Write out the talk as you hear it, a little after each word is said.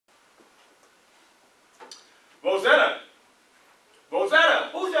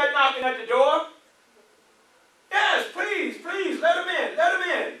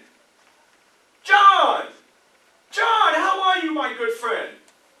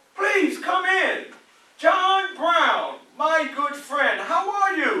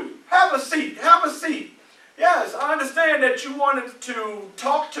said you wanted to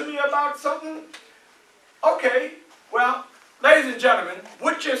talk to me about something? Okay, well, ladies and gentlemen,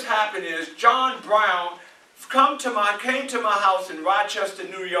 what just happened is John Brown came to my house in Rochester,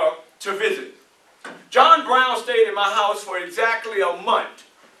 New York to visit. John Brown stayed in my house for exactly a month.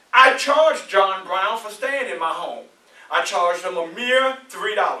 I charged John Brown for staying in my home. I charged him a mere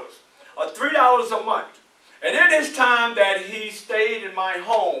 $3, or $3 a month. And in his time that he stayed in my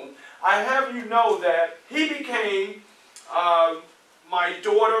home, I have you know that he became my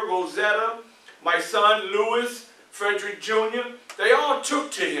daughter Rosetta, my son Louis, Frederick Jr. They all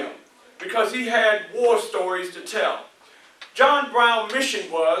took to him because he had war stories to tell. John Brown's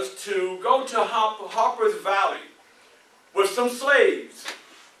mission was to go to Harper's Valley with some slaves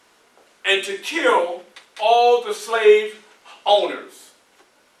and to kill all the slave owners.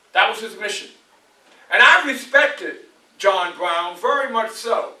 That was his mission. And I respected John Brown very much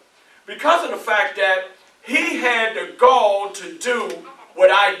so because of the fact that he had the gall to do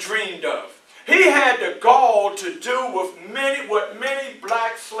what I dreamed of. He had the gall to do what many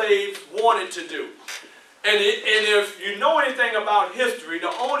black slaves wanted to do. And if you know anything about history,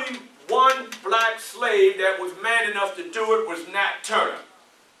 the only one black slave that was man enough to do it was Nat Turner.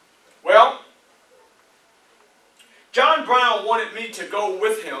 Well, John Brown wanted me to go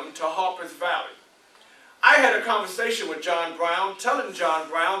with him to Harper's Valley. I had a conversation with John Brown, telling John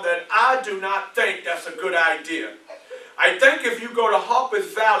Brown that I do not think that's a good idea. I think if you go to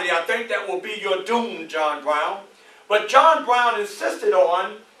Harper's Valley, I think that will be your doom, John Brown. But John Brown insisted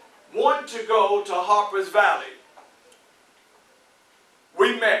on wanting to go to Harper's Valley.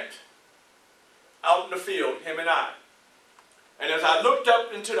 We met out in the field, him and I. And as I looked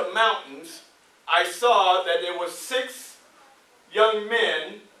up into the mountains, I saw that there were 6 young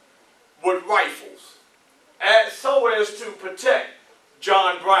men with rifles, so as to protect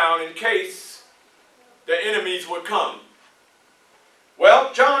John Brown in case the enemies would come.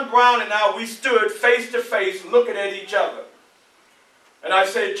 Well, John Brown and I, we stood face to face looking at each other. And I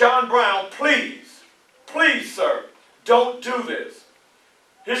said, John Brown, please, please, sir, don't do this.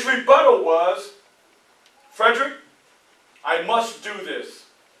 His rebuttal was, Frederick, I must do this.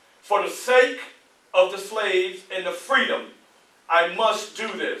 For the sake of the slaves and the freedom, I must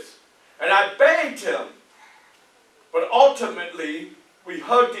do this. And I begged him, but ultimately, we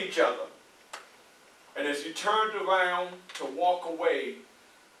hugged each other. And as he turned around to walk away,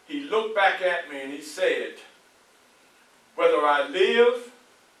 he looked back at me and he said, whether I live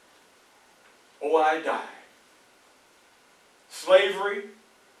or I die, slavery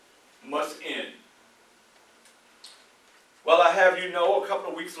must end. Well, I have you know, a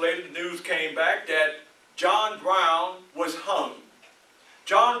couple of weeks later, the news came back that John Brown was hung.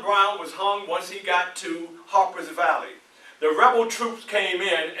 John Brown was hung once he got to Harper's Valley. The rebel troops came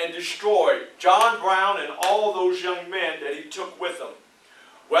in and destroyed John Brown and all those young men that he took with him.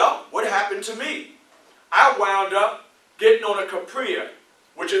 Well, what happened to me? I wound up getting on a Capri,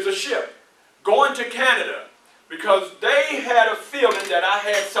 which is a ship, going to Canada because they had a feeling that I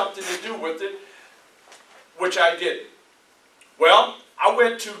had something to do with it, which I didn't. Well, I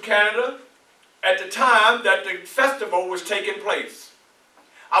went to Canada at the time that the festival was taking place.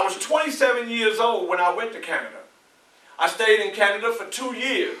 I was 27 years old when I went to Canada. I stayed in Canada for 2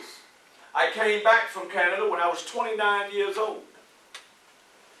 years. I came back from Canada when I was 29 years old.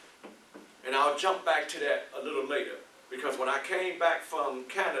 And I'll jump back to that a little later, because when I came back from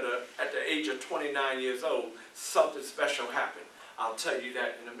Canada at the age of 29 years old, something special happened. I'll tell you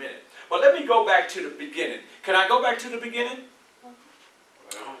that in a minute. But let me go back to the beginning. Can I go back to the beginning?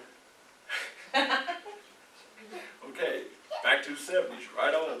 Okay, back to the 70s.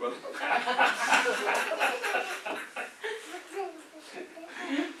 Right on, brother.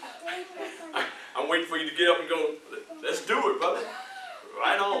 I'm waiting for you to get up and go, let's do it, brother.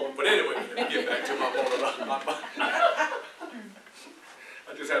 Right on. But anyway, let me get back to my monologue.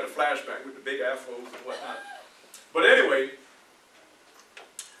 I just had a flashback with the big afros and whatnot. But anyway,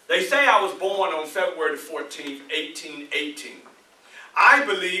 they say I was born on February the 14th, 1818. I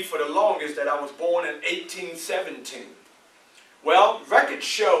believe for the longest that I was born in 1817. Well, record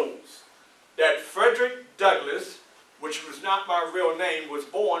shows that Frederick Douglass, which was not my real name, was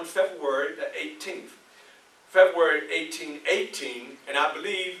born February the 18th. February 1818, and I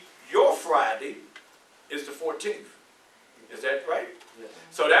believe your Friday is the 14th. Is that right? Yes.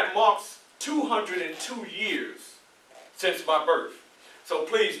 So that marks 202 years since my birth. So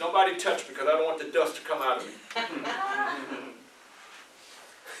please, nobody touch me because I don't want the dust to come out of me.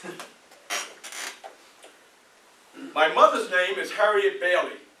 My mother's name is Harriet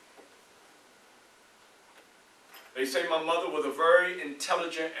Bailey. They say my mother was a very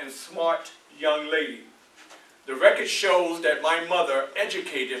intelligent and smart young lady. the record shows that my mother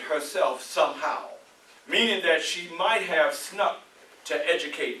educated herself somehow, meaning that she might have snuck to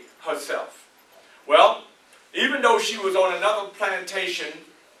educate herself. Well, even though she was on another plantation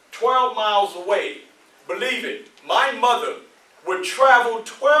 12 miles away, believe it, my mother would travel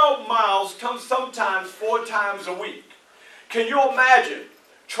 12 miles, sometimes 4 times a week. Can you imagine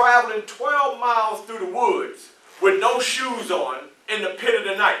traveling 12 miles through the woods with no shoes on in the pit of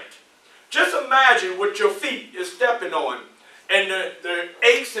the night? Just imagine what your feet is stepping on and the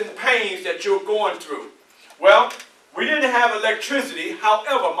aches and pains that you're going through. Well, we didn't have electricity.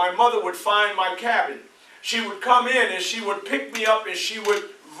 However, my mother would find my cabin. She would come in and she would pick me up and she would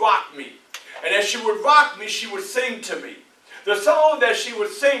rock me. And as she would rock me, she would sing to me. The song that she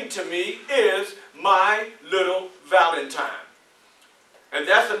would sing to me is My Little Valentine. And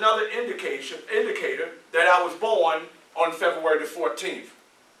that's another indicator that I was born on February the 14th.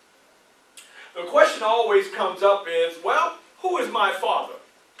 The question always comes up is, well, who is my father?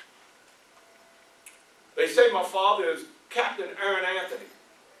 They say my father is Captain Aaron Anthony.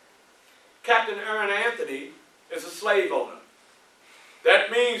 Captain Aaron Anthony is a slave owner.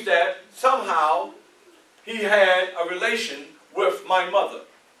 That means that somehow he had a relation with my mother.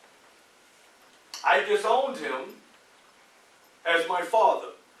 I disowned him as my father.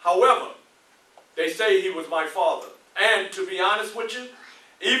 However, they say he was my father. And to be honest with you,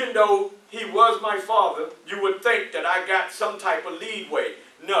 even though he was my father, you would think that I got some type of leeway.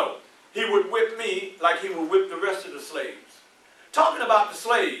 No, he would whip me like he would whip the rest of the slaves. Talking about the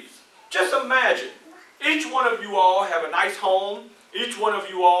slaves, just imagine, each one of you all have a nice home, each one of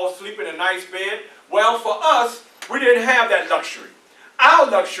you all sleep in a nice bed. Well, for us, we didn't have that luxury.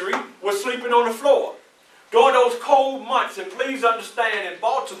 Our luxury was sleeping on the floor. During those cold months, and please understand, in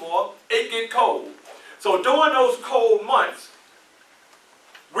Baltimore, it get cold. So during those cold months,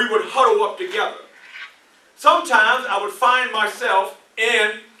 we would huddle up together. Sometimes I would find myself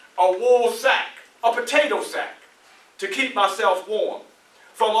in a wool sack, a potato sack, to keep myself warm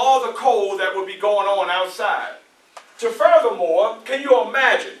from all the cold that would be going on outside. To furthermore, can you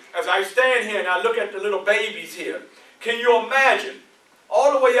imagine, as I stand here and I look at the little babies here, can you imagine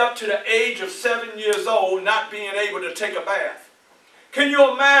all the way up to the age of 7 years old not being able to take a bath? Can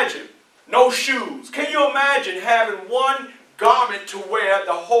you imagine no shoes? Can you imagine having one garment to wear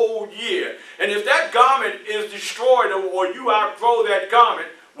the whole year? And if that garment is destroyed or you outgrow that garment,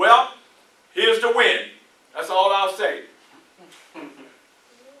 well, here's the wind. That's all I'll say.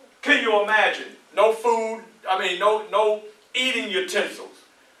 Can you imagine no food, no eating utensils,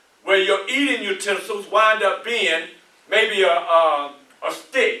 where your eating utensils wind up being maybe a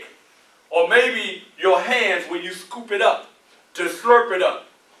stick, or maybe your hands where you scoop it up to slurp it up.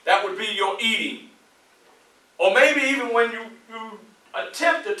 That would be your eating. Or maybe even when you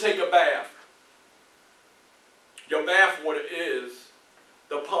attempt to take a bath, your bath water is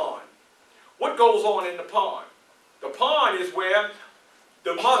the pond. What goes on in the pond? The pond is where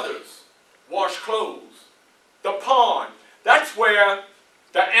the mothers wash clothes. The pond, that's where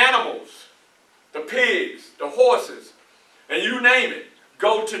the animals, the pigs, the horses, and you name it,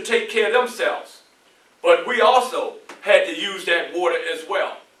 go to take care of themselves. But we also had to use that water as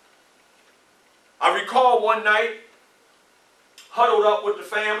well. I recall one night, huddled up with the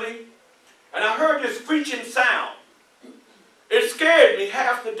family, and I heard this screeching sound. It scared me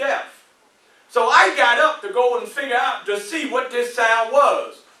half to death. So I got up to go and figure out, to see what this sound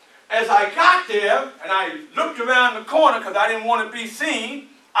was. As I got there, and I looked around the corner because I didn't want to be seen,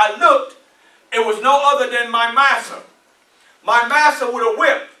 I looked, it was no other than my master. My master with a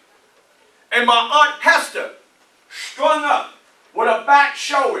whip, and my Aunt Hester strung up with her back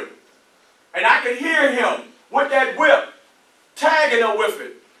showing. And I could hear him with that whip, tagging her with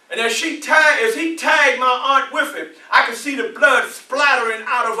it. And as he tagged my aunt with it, I could see the blood splattering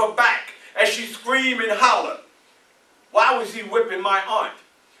out of her back as she screamed and hollered. Why was he whipping my aunt?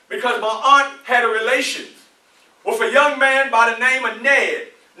 Because my aunt had a relation with a young man by the name of Ned.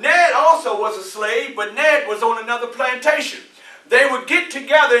 Ned also was a slave, but Ned was on another plantation. They would get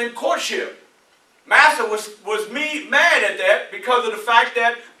together in courtship. Massa was mad at that because of the fact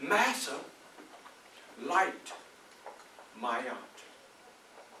that Massa liked my aunt.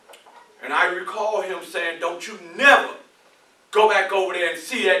 And I recall him saying, don't you never go back over there and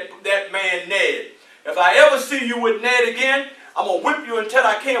see that man Ned. If I ever see you with Ned again, I'm going to whip you until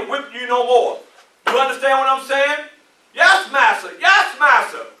I can't whip you no more. You understand what I'm saying? Yes, Massa. Yes,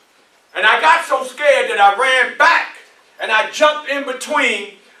 Massa. And I got so scared that I ran back and I jumped in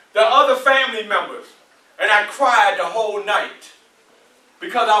between the other family members. And I cried the whole night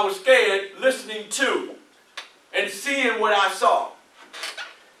because I was scared listening to and seeing what I saw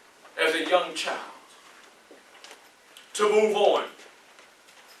as a young child. to move on.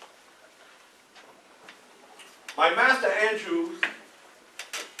 My master Andrews,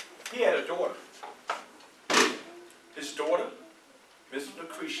 he had a daughter. His daughter, Miss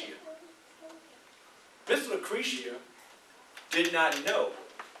Lucretia. Miss Lucretia did not know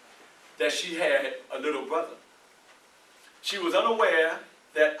that she had a little brother. She was unaware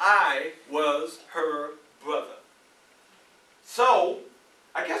that I was her brother. So,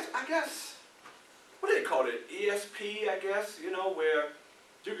 I guess, what do they call it? ESP, I guess, you know, where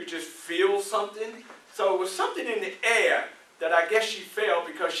you could just feel something. So it was something in the air that I guess she felt,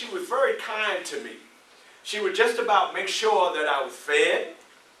 because she was very kind to me. She would just about make sure that I was fed,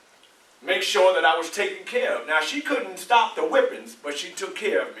 make sure that I was taken care of. Now, she couldn't stop the whippings, but she took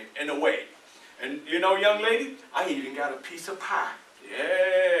care of me in a way. And you know, young lady, I even got a piece of pie.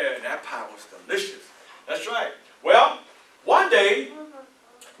 Yeah, that pie was delicious. That's right. Well, one day,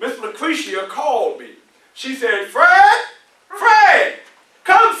 Miss Lucretia called me. She said, Fred,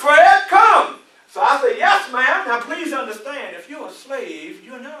 come, Fred, come. So I said, yes, ma'am. Now, please understand, if you're a slave,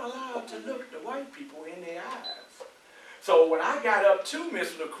 you're not allowed to look the white people in their eyes. So when I got up to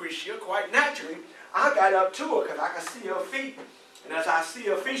Miss Lucretia, quite naturally, I got up to her because I could see her feet. And as I see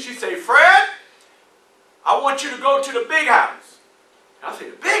her feet, she said, Fred, I want you to go to the big house. I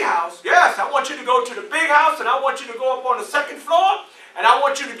said, the big house? Yes, I want you to go to the big house, and I want you to go up on the second floor, and I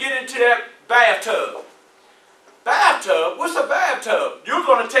want you to get into that bathtub. Bathtub? What's a bathtub? You're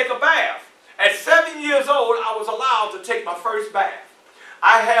going to take a bath. At 7 years old, I was allowed to take my first bath.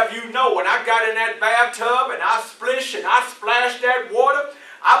 I have you know, when I got in that bathtub and I splished and I splashed that water,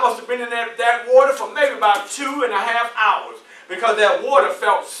 I must have been in that water for maybe about 2.5 hours, because that water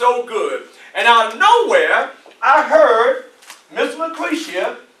felt so good. And out of nowhere, I heard Miss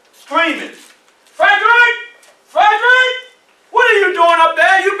Lucretia screaming, Frederick! Frederick! What are you doing up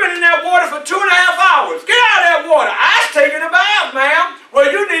there? You've been in that water for 2.5 hours. Get out of that water. I was taking a bath, ma'am.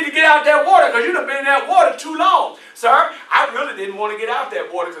 Well, you need to get out that water because you've been in that water too long. Sir, I really didn't want to get out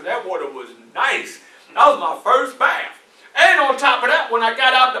that water because that water was nice. That was my first bath. And on top of that, when I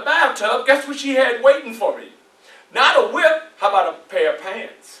got out the bathtub, guess what she had waiting for me? Not a whip, how about a pair of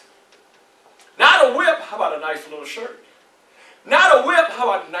pants? Not a whip, how about a nice little shirt? Not a whip, how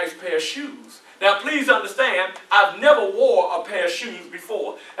about a nice pair of shoes? Now, please understand, I've never wore a pair of shoes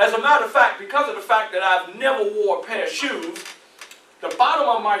before. As a matter of fact, because of the fact that I've never wore a pair of shoes, the bottom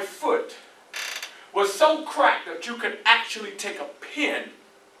of my foot was so cracked that you could actually take a pin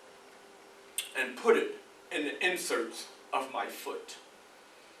and put it in the inserts of my foot.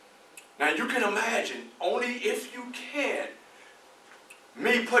 Now, you can imagine, only if you can,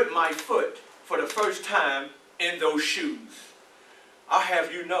 me put my foot for the first time in those shoes. I'll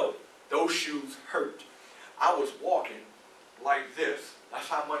have you know, those shoes hurt. I was walking like this. That's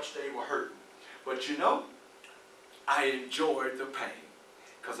how much they were hurting. But you know, I enjoyed the pain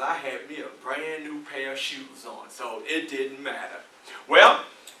because I had me a brand new pair of shoes on, so it didn't matter. Well,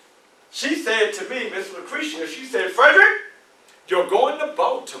 she said to me, Miss Lucretia, she said, Frederick, you're going to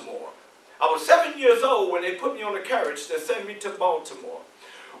Baltimore. I was 7 years old when they put me on a carriage that sent me to Baltimore.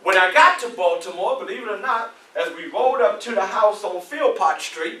 When I got to Baltimore, believe it or not, as we rolled up to the house on Philpott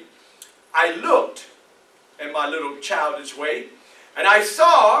Street, I looked in my little childish way, and I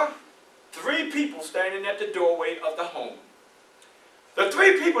saw 3 people standing at the doorway of the home. The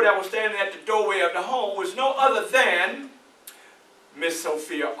 3 people that were standing at the doorway of the home was no other than Miss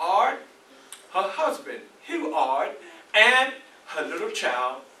Sophia Ard, her husband, Hugh Ard, and her little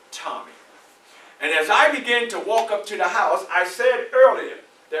child, Tommy. And as I began to walk up to the house, I said earlier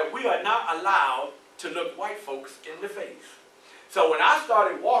that we are not allowed to look white folks in the face. So when I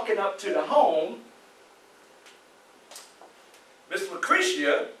started walking up to the home, Miss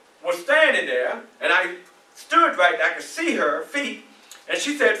Lucretia was standing there, and I stood right there. I could see her feet, and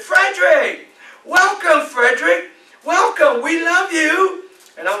she said, Frederick, welcome, Frederick. Welcome, we love you.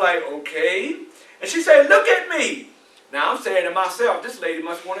 And I'm like, okay. And she said, look at me. Now I'm saying to myself, this lady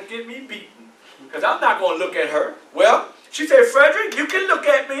must want to get me beaten, because I'm not going to look at her. Well, she said, Frederick, you can look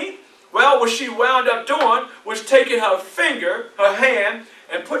at me. Well, what she wound up doing was taking her finger, her hand,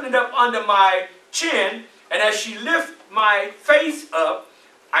 and putting it up under my chin. And as she lifted my face up,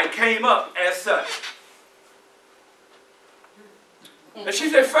 I came up as such. And she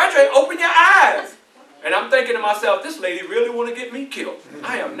said, Frederick, open your eyes. And I'm thinking to myself, this lady really want to get me killed.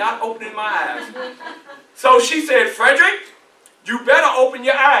 I am not opening my eyes. So she said, Frederick, you better open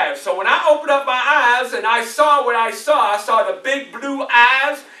your eyes. So when I opened up my eyes and I saw what I saw the big blue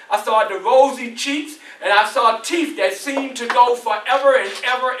eyes, I saw the rosy cheeks, and I saw teeth that seemed to go forever and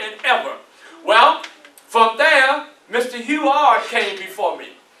ever and ever. Well, from there, Mr. Hugh Ard came before me.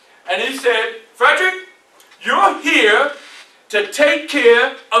 And he said, Frederick, you're here to take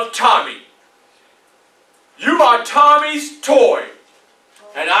care of Tommy. You are Tommy's toy.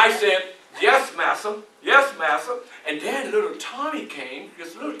 And I said, yes, massa. Yes, massa. And then little Tommy came,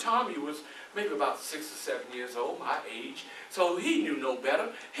 because little Tommy was maybe about 6 or 7 years old, my age. So he knew no better.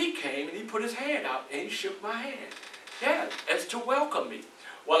 He came and he put his hand out and he shook my hand. Yeah, as to welcome me.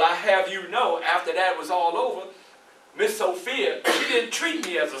 Well, I have you know, after that was all over, Miss Sophia, she didn't treat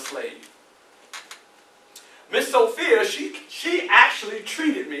me as a slave. Miss Sophia, she actually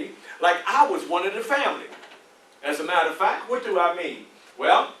treated me like I was one of the family. As a matter of fact, what do I mean?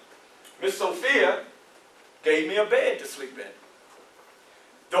 Well, Miss Sophia gave me a bed to sleep in.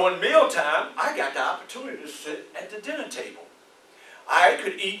 During mealtime, I got the opportunity to sit at the dinner table. I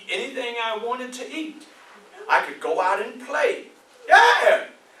could eat anything I wanted to eat. I could go out and play. Yeah,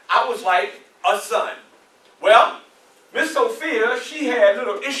 I was like a son. Well, Miss Sophia, she had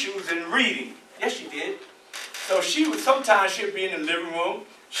little issues in reading. Yes, she did. So sometimes she'll be in the living room.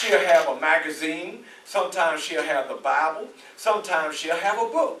 She'll have a magazine. Sometimes she'll have the Bible. Sometimes she'll have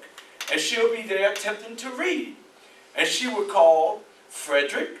a book. And she'll be there attempting to read. And she would call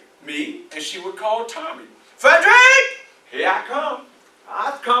Frederick, me, and she would call Tommy. Frederick! Here I come.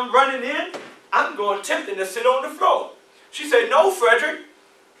 I come running in. I'm going attempting to sit on the floor. She said, no, Frederick,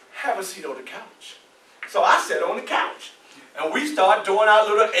 have a seat on the couch. So I sat on the couch. And we started doing our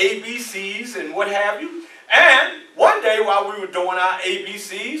little ABCs and what have you. And one day while we were doing our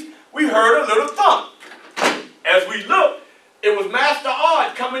ABCs, we heard a little thump. As we looked, it was Master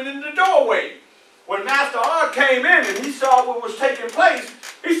Ard coming in the doorway. When Master Ard came in and he saw what was taking place,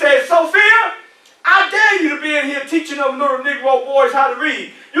 he said, Sophia, I dare you to be in here teaching them little Negro boys how to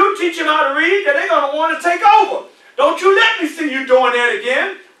read. You teach them how to read, then they're going to want to take over. Don't you let me see you doing that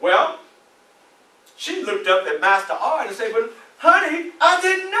again. Well, she looked up at Master Ard and said, but honey, I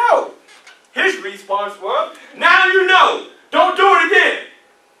didn't know. His response was, now you know. Don't do it again.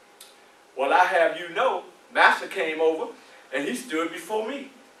 Well, I have you know, Master came over and he stood before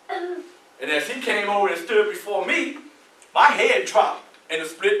me. And as he came over and stood before me, my head dropped in a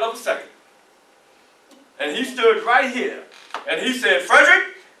split of a second. And he stood right here. And he said,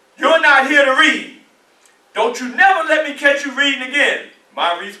 Frederick, you're not here to read. Don't you never let me catch you reading again.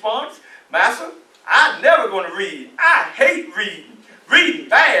 My response, Master, I'm never going to read. I hate reading. Reading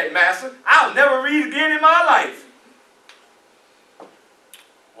bad, Master. I'll never read again in my life.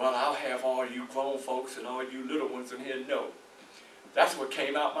 Well, I'll have all you grown folks and all you little ones in here know. That's what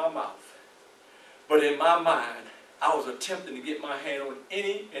came out my mouth. But in my mind, I was attempting to get my hand on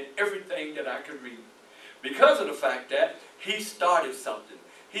any and everything that I could read. Because of the fact that he started something.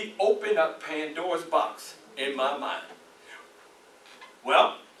 He opened up Pandora's box in my mind.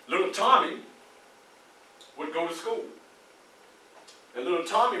 Well, little Tommy would go to school. And little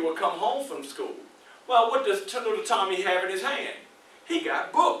Tommy would come home from school. Well, what does little Tommy have in his hand? He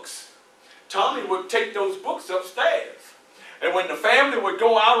got books. Tommy would take those books upstairs. And when the family would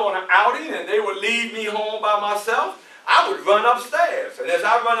go out on an outing and they would leave me home by myself, I would run upstairs. And as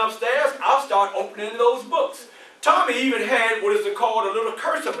I run upstairs, I'll start opening those books. Tommy even had what is called a little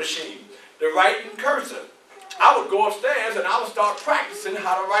cursor machine, the writing cursor. I would go upstairs and I would start practicing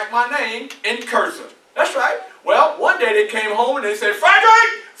how to write my name in cursor. That's right. Well, one day they came home and they said, Frederick!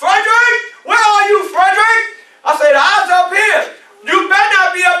 Frederick! Where are you, Frederick? I said, I was up here. You better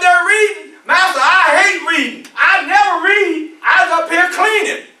not be up there reading. Master, I hate reading. I never read. I was up here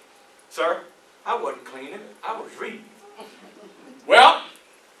cleaning. Sir, I wasn't cleaning. I was reading. Well,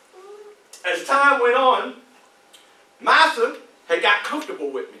 as time went on, Master had got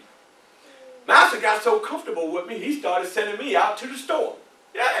comfortable with me. Master got so comfortable with me, he started sending me out to the store.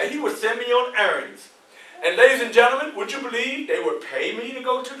 Yeah, he would send me on errands. And ladies and gentlemen, would you believe they would pay me to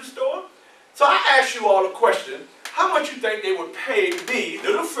go to the store? So I ask you all a question. How much you think they would pay me,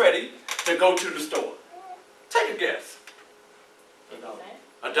 little Freddie, to go to the store? Take a guess.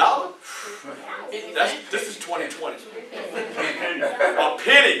 $1? This is 2020. A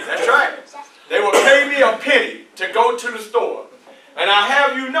penny, that's right. They would pay me a penny to go to the store. And I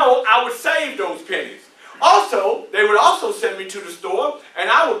have you know, I would save those pennies. Also, they would also send me to the store, and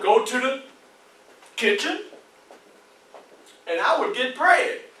I would go to the kitchen, and I would get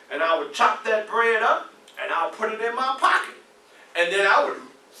bread. And I would chop that bread up, and I would put it in my pocket. And then I would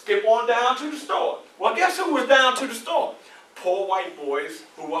skip on down to the store. Well, guess who was down to the store? Poor white boys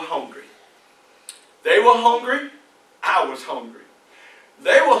who were hungry. They were hungry. I was hungry.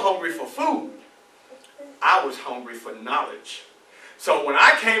 They were hungry for food. I was hungry for knowledge. So when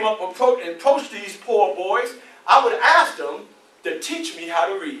I came up and approached these poor boys, I would ask them to teach me how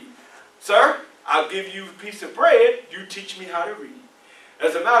to read. Sir, I'll give you a piece of bread. You teach me how to read.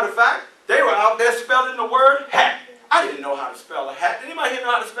 As a matter of fact, They were out there spelling the word hat. I didn't know how to spell a hat. Did anybody here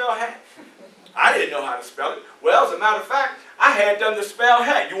know how to spell hat? I didn't know how to spell it. Well, as a matter of fact, I had them to spell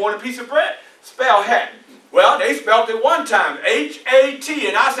hat. You want a piece of bread? Spell hat. Well, they spelled it one time, H-A-T,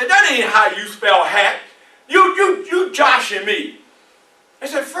 and I said, that ain't how you spell hat. You joshing me. They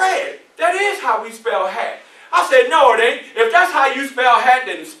said, Fred, that is how we spell hat. I said, no, it ain't. If that's how you spell hat,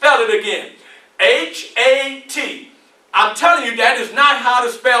 then spell it again. H-A-T. I'm telling you, that is not how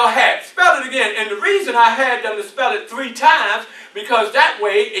to spell hat. Spell it again. And the reason I had them to spell it 3 times, because that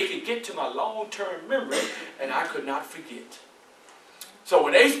way it could get to my long-term memory and I could not forget. So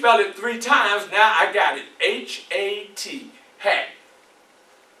when they spelled it 3 times, now I got it. H-A-T. Hat.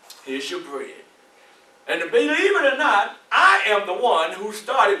 Here's your bread. And believe it or not, I am the one who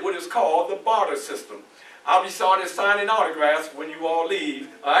started what is called the barter system. I'll be starting signing autographs when you all leave,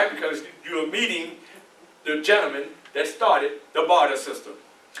 all right, because you're meeting the gentleman that started the barter system.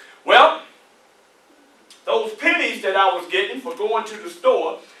 Well, those pennies that I was getting for going to the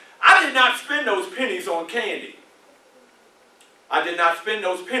store, I did not spend those pennies on candy. I did not spend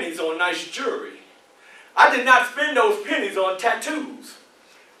those pennies on nice jewelry. I did not spend those pennies on tattoos.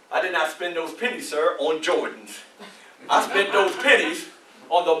 I did not spend those pennies, sir, on Jordans. I spent those pennies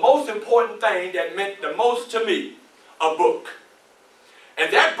on the most important thing that meant the most to me, a book.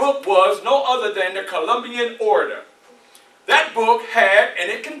 And that book was no other than the Columbian Order. That book had,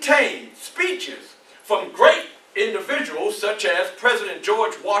 and it contained, speeches from great individuals such as President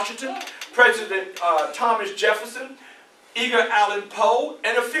George Washington, President Thomas Jefferson, Edgar Allan Poe,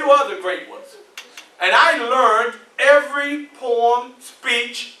 and a few other great ones. And I learned every poem,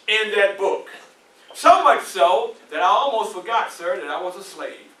 speech in that book. So much so that I almost forgot, sir, that I was a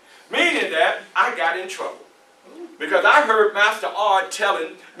slave. Meaning that I got in trouble. Because I heard Master Ard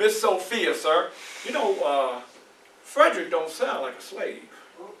telling Miss Sophia, sir, you know, Frederick don't sound like a slave.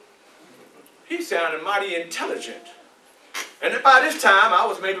 He sounded mighty intelligent. And by this time, I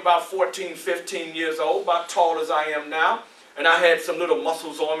was maybe about 14, 15 years old, about tall as I am now. And I had some little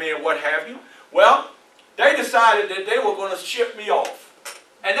muscles on me and what have you. Well, they decided that they were going to ship me off.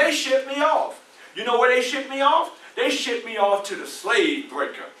 And they shipped me off. You know where they shipped me off? They shipped me off to the slave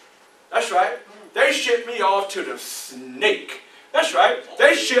breaker. That's right. They shipped me off to the snake. That's right.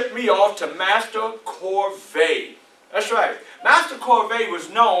 They shipped me off to Master Corvée. That's right. Master Corvée was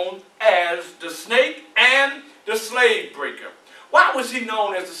known as the snake and the slave breaker. Why was he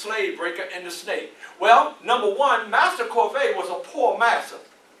known as the slave breaker and the snake? Well, number one, Master Corvée was a poor master.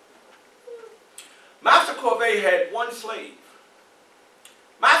 Master Corvée had one slave.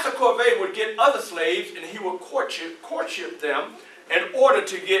 Master Corvée would get other slaves and he would courtship them in order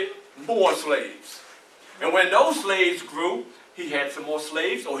to get more slaves. And when those slaves grew, he had some more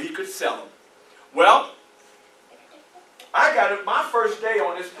slaves or he could sell them. Well, I got it my first day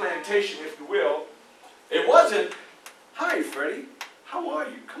on this plantation, if you will. It wasn't, hi Freddie, how are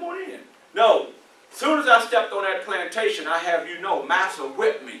you? Come on in. No, as soon as I stepped on that plantation, I have you know, Massa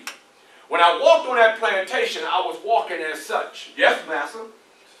whipped me. When I walked on that plantation, I was walking as such. Yes, Massa.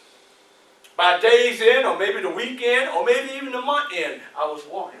 By days in, or maybe the weekend, or maybe even the month end, I was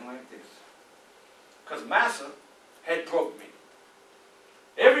walking like this. Because Massa had broke me.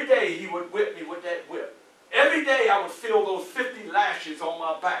 Every day he would whip me with that whip. Every day I would feel those 50 lashes on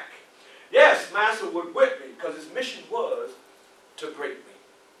my back. Yes, Massa would whip me because his mission was to break me.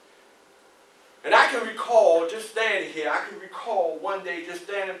 And I can recall just standing here, I can recall one day just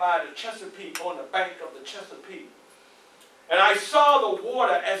standing by the Chesapeake, on the bank of the Chesapeake. And I saw the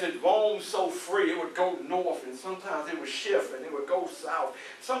water as it roamed so free. It would go north and sometimes it would shift and it would go south.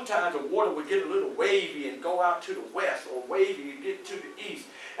 Sometimes the water would get a little wavy and go out to the west, or wavy and get to the east.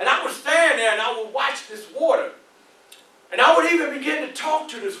 And I would stand there and I would watch this water. And I would even begin to talk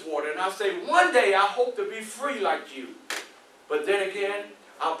to this water. And I'd say, one day I hope to be free like you. But then again,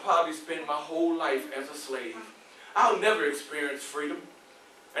 I'll probably spend my whole life as a slave. I'll never experience freedom.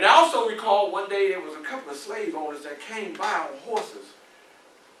 And I also recall one day there was a couple of slave owners that came by on horses.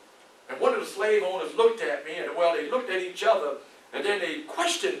 And one of the slave owners looked at me, and well, they looked at each other, and then they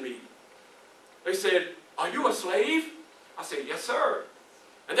questioned me. They said, "Are you a slave?" I said, "Yes, sir."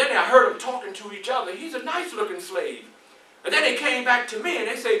 And then I heard them talking to each other. He's a nice-looking slave. And then they came back to me, and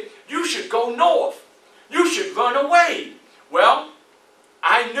they said, "You should go north. You should run away." Well,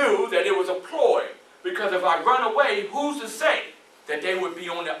 I knew that it was a ploy, because if I run away, who's to say that they would be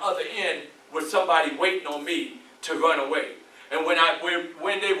on the other end with somebody waiting on me to run away? And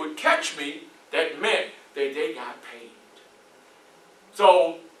when they would catch me, that meant that they got paid.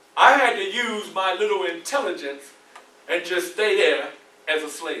 So I had to use my little intelligence and just stay there as a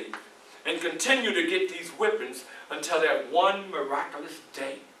slave and continue to get these whippings until that one miraculous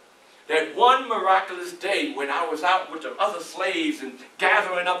day that one miraculous day when I was out with the other slaves and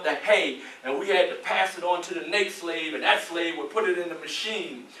gathering up the hay, and we had to pass it on to the next slave, and that slave would put it in the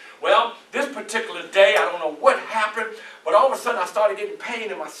machine. Well, this particular day, I don't know what happened, but all of a sudden I started getting pain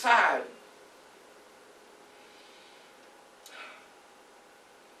in my side.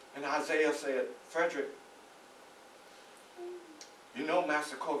 And Isaiah said, Frederick, you know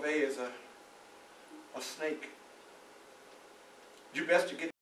Master Corvée is a snake. You best to get